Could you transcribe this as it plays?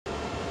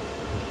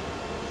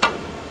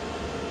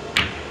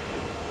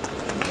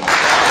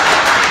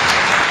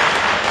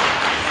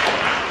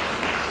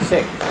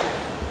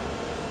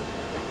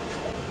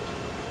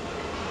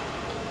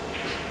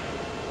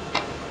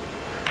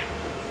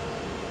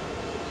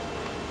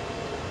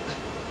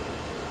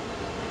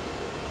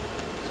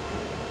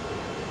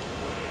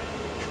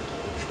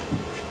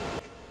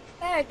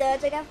尔德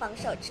这杆防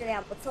守质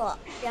量不错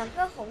，2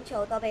颗红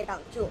球都被挡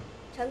住，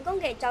成功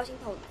给赵心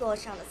童做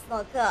上了斯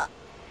诺克。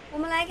我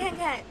们来看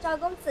看赵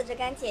公子这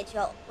杆解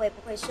球会不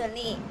会顺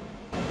利。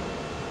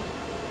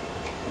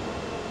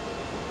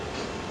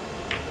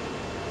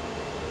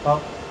好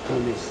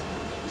 ，miss，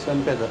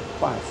 先辈的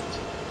不好意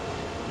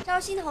思。赵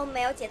心童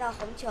没有解到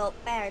红球，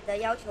拜尔德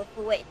要求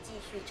复位继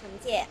续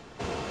惩戒。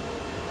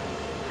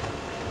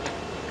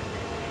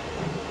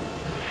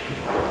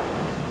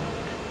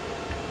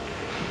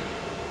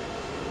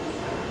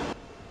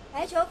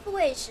排球复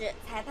位时，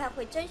裁判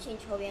会征询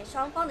球员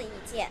双方的意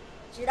见，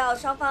直到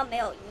双方没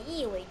有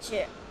异议为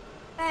止。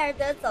拜尔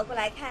德走过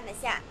来看了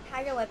下，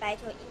他认为白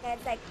球应该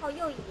再靠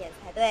右一点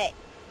才对。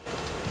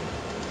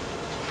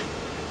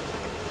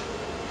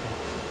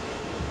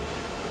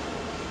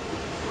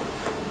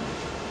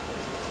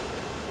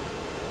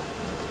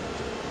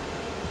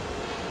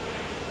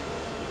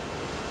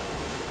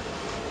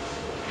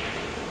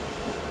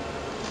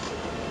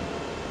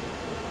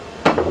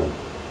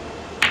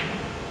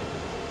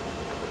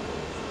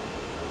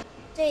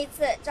这一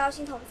次，赵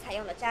心童采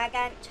用了扎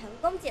杆，成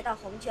功解到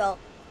红球，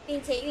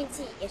并且运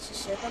气也是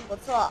十分不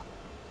错。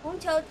红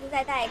球停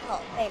在袋口，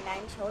被蓝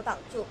球挡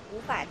住，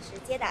无法直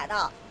接打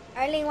到；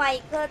而另外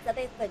一颗则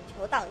被粉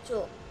球挡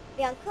住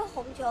，2颗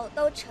红球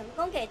都成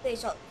功给对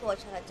手做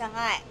成了障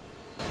碍。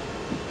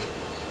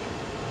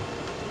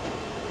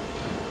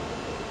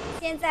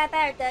现在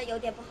拜尔德有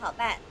点不好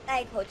办，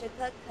袋口这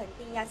颗肯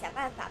定要想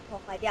办法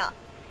破坏掉，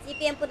即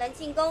便不能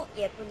进攻，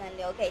也不能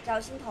留给赵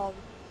心童。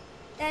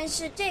但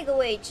是这个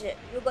位置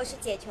如果是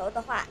解球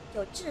的话，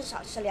就至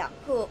少是2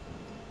库。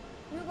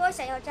如果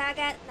想要扎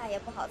杆，那也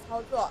不好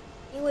操作，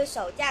因为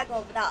手架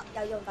够不到，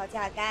要用到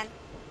架杆。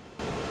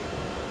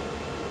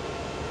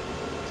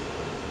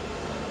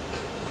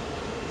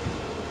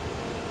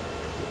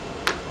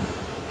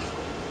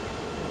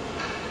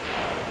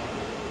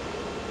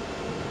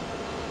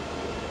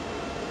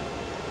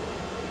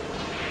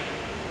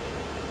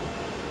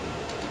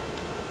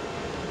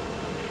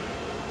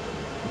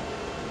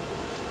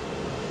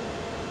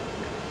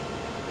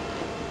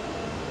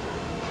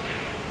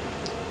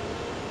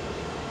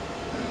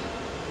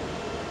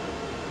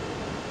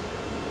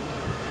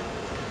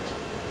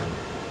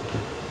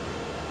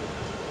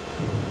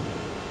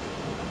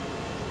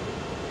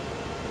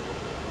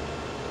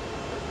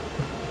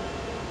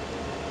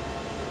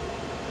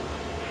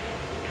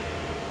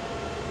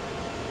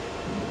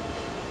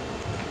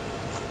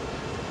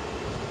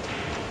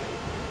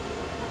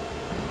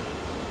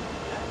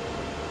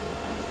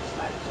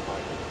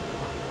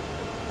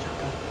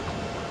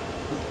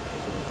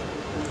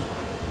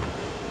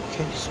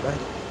Slide.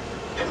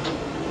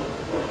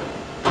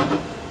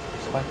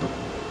 Slide.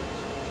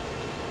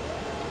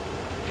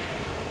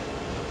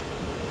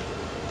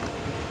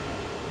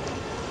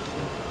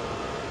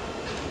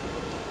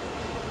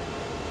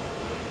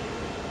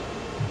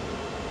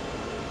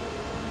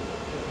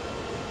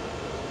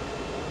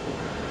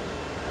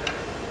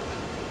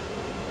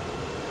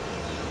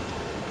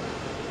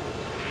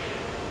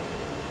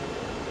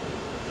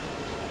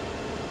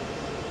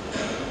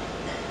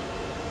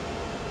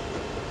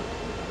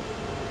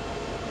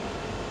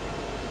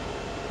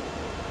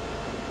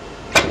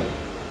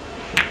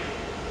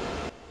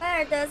 拜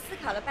尔德思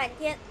考了半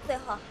天，最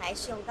后还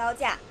是用高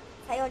架，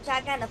采用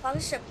扎杆的方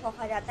式破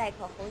坏掉袋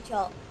口红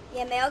球，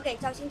也没有给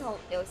赵心童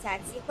留下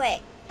机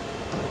会。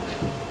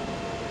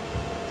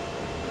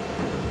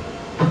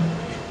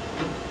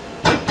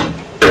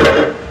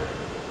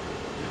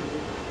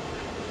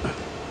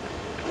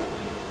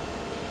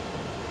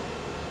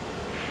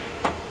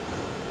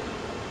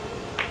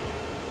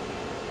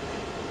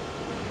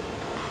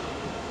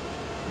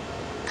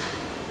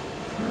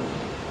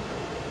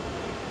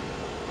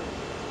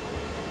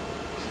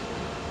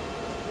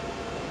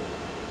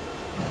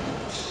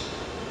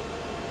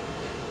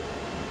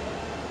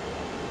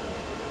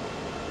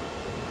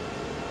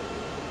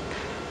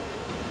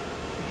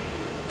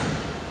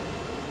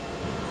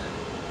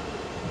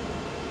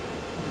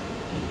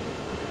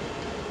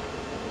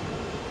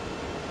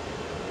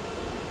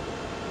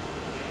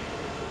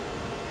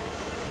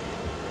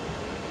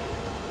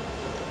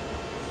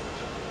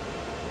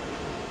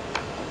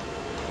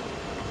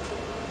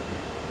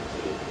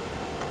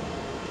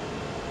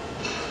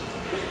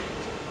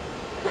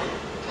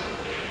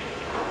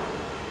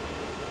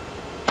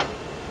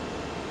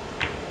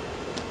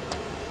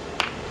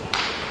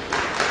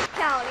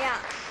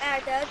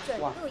准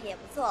度也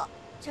不错，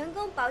成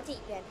功保进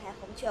远台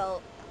红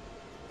球。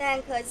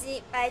但可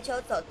惜白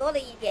球走多了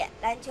一点，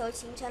蓝球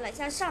形成了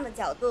向上的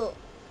角度。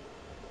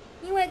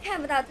因为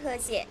看不到特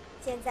写，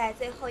现在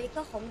最后一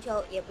颗红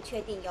球也不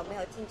确定有没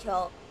有进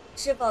球，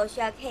是否需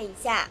要 K 一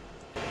下？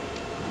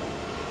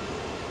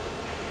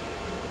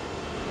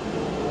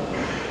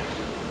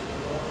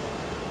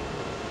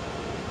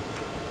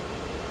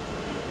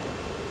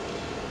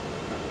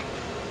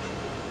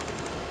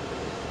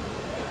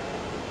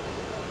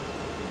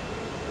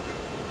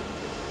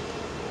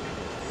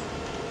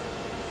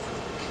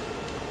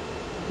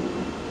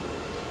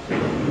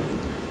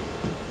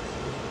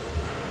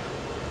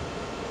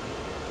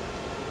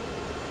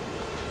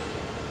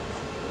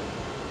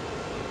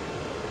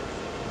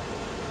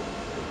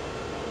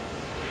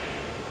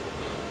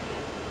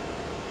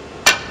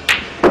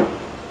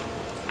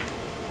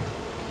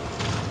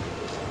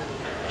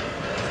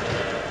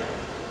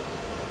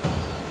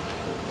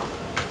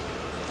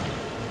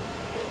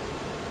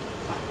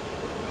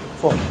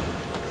 4。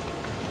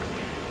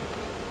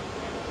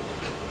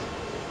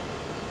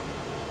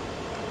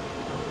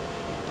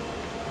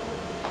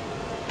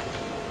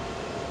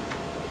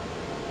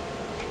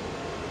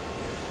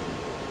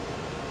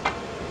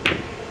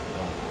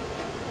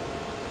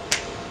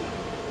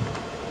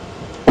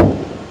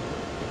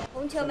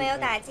红球没有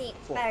打进，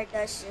拜尔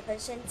德十分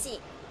生气，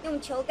用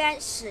球杆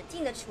使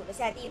劲地杵了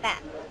下地板。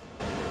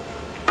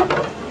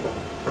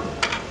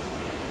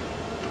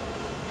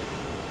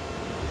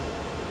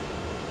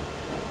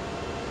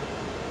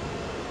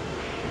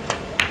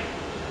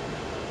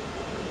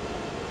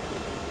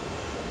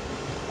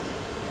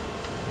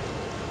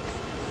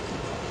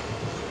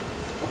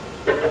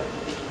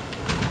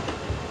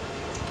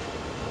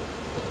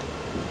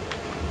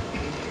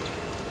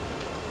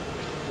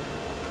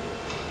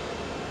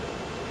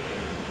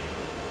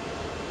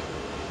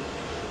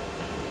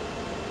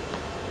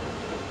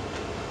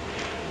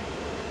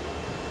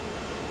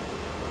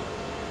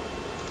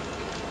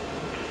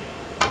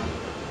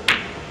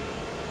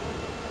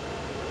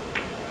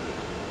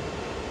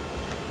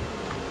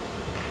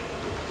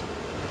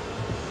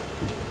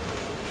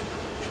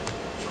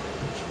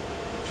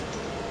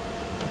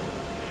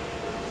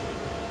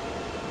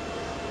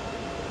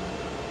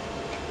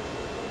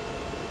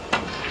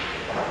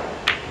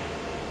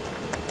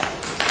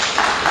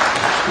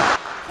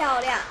漂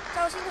亮，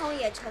赵心童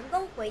也成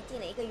功回进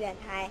了一个远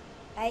台，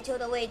白球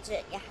的位置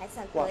也还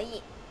算可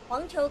以，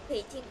黄球可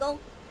以进攻，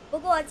不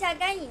过架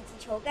杆以及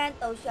球杆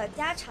都需要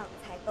加长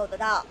才够得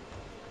到。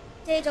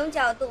这种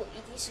角度以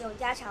及使用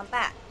加长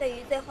把，对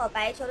于最后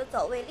白球的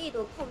走位力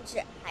度控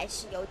制还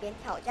是有点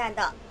挑战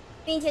的，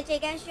并且这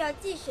杆需要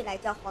继续来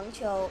叫黄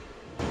球。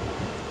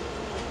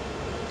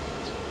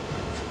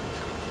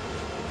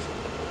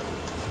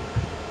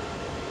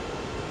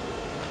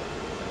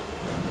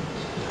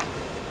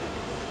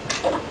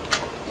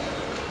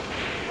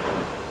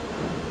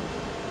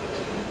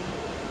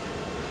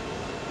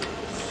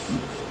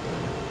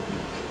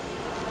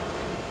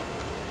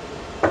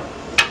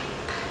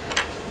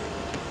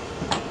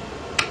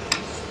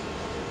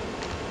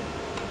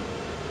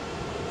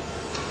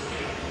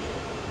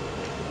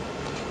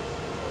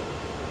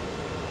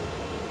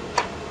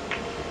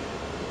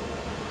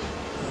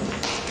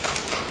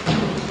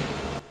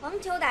黄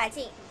球打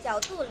进，角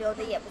度留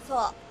的也不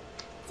错。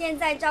现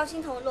在赵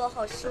心童落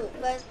后15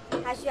分，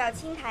他需要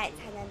清台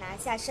才能拿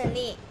下胜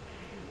利。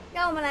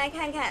让我们来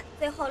看看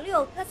最后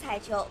6颗彩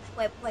球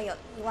会不会有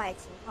意外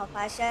情况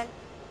发生。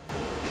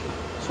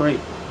3。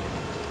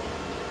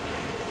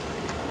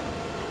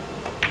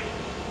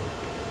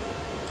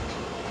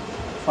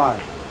5。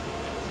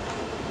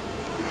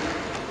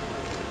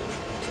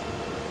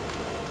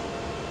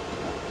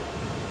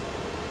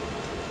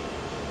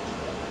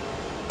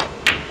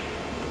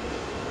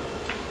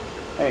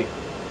8。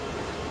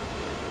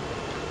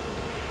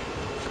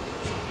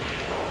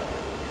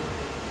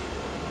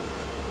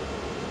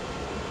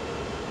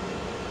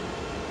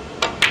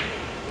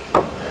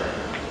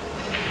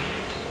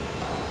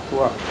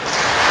4。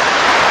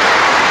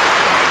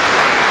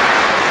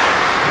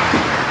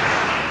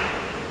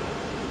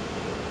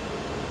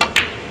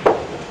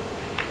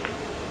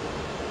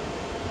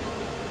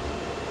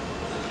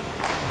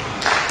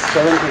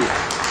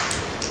17。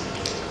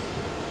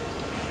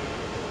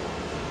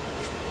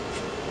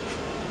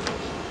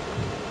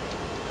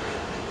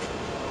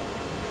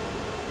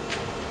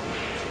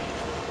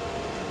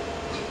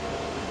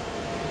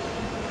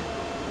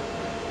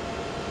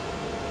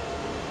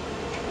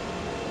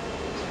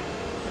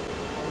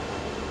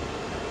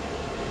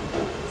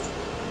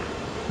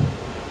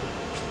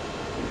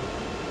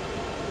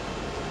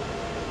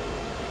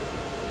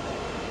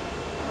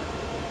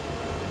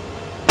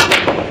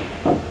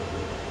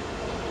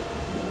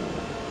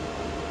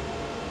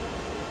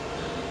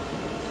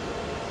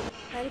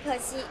很可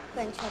惜，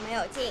本球没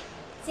有进。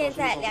现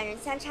在2人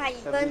相差1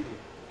分，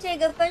这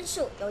个分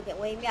数有点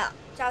微妙。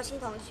赵心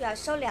童需要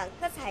收2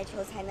颗彩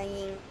球才能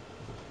赢，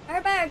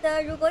而拜尔德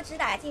如果只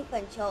打进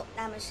粉球，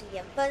那么是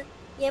延分，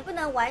也不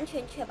能完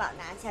全确保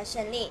拿下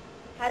胜利。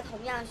他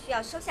同样需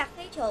要收下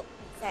黑球，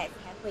比赛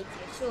才会结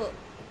束。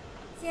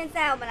现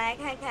在我们来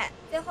看看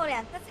最后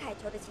2颗彩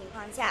球的情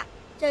况下，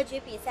这局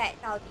比赛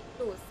到底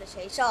鹿死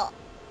谁手？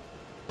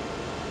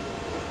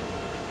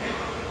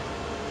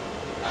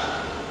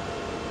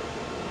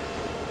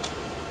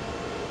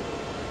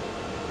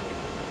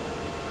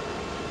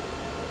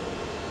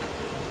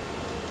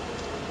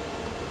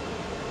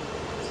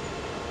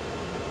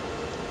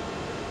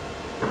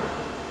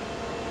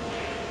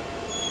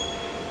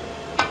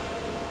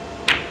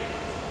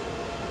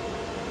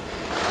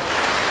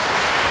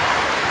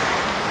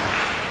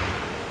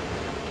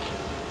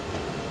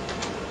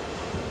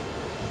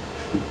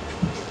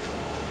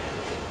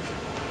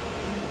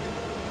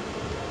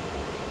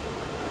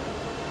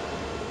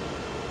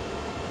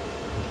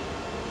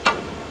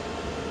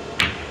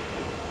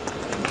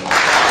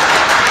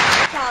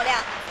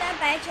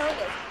白球有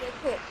贴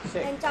库，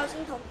但赵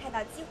心童看到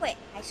机会，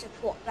还是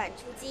果断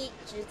出击，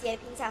直接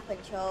拼下粉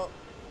球。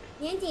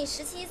年仅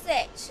17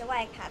岁，持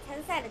外卡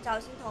参赛的赵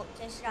心童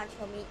真是让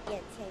球迷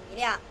眼前一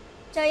亮。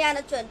这样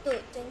的准度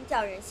真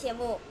叫人羡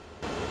慕。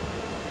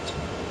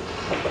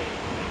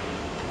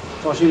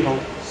赵心童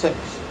 6。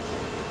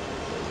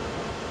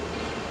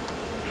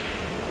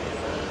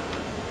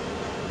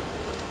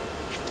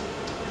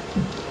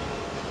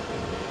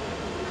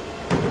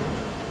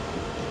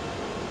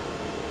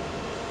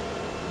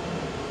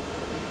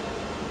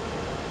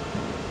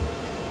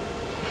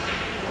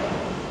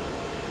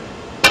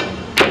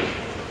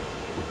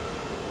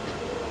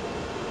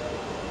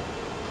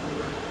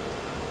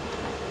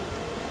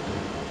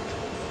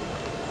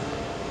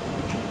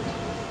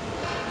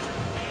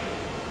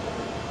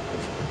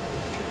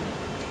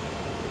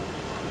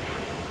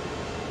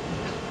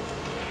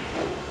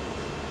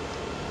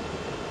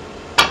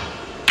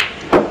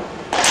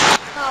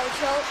好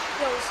球，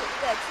又是一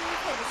个精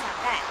确的小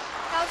带，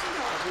赵心童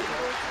几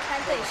乎击翻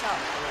对手。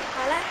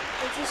好了，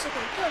本期视频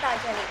就到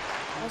这里，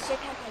我是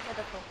看台球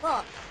的冯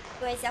冯，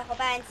各位小伙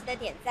伴记得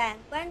点赞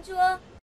关注哦。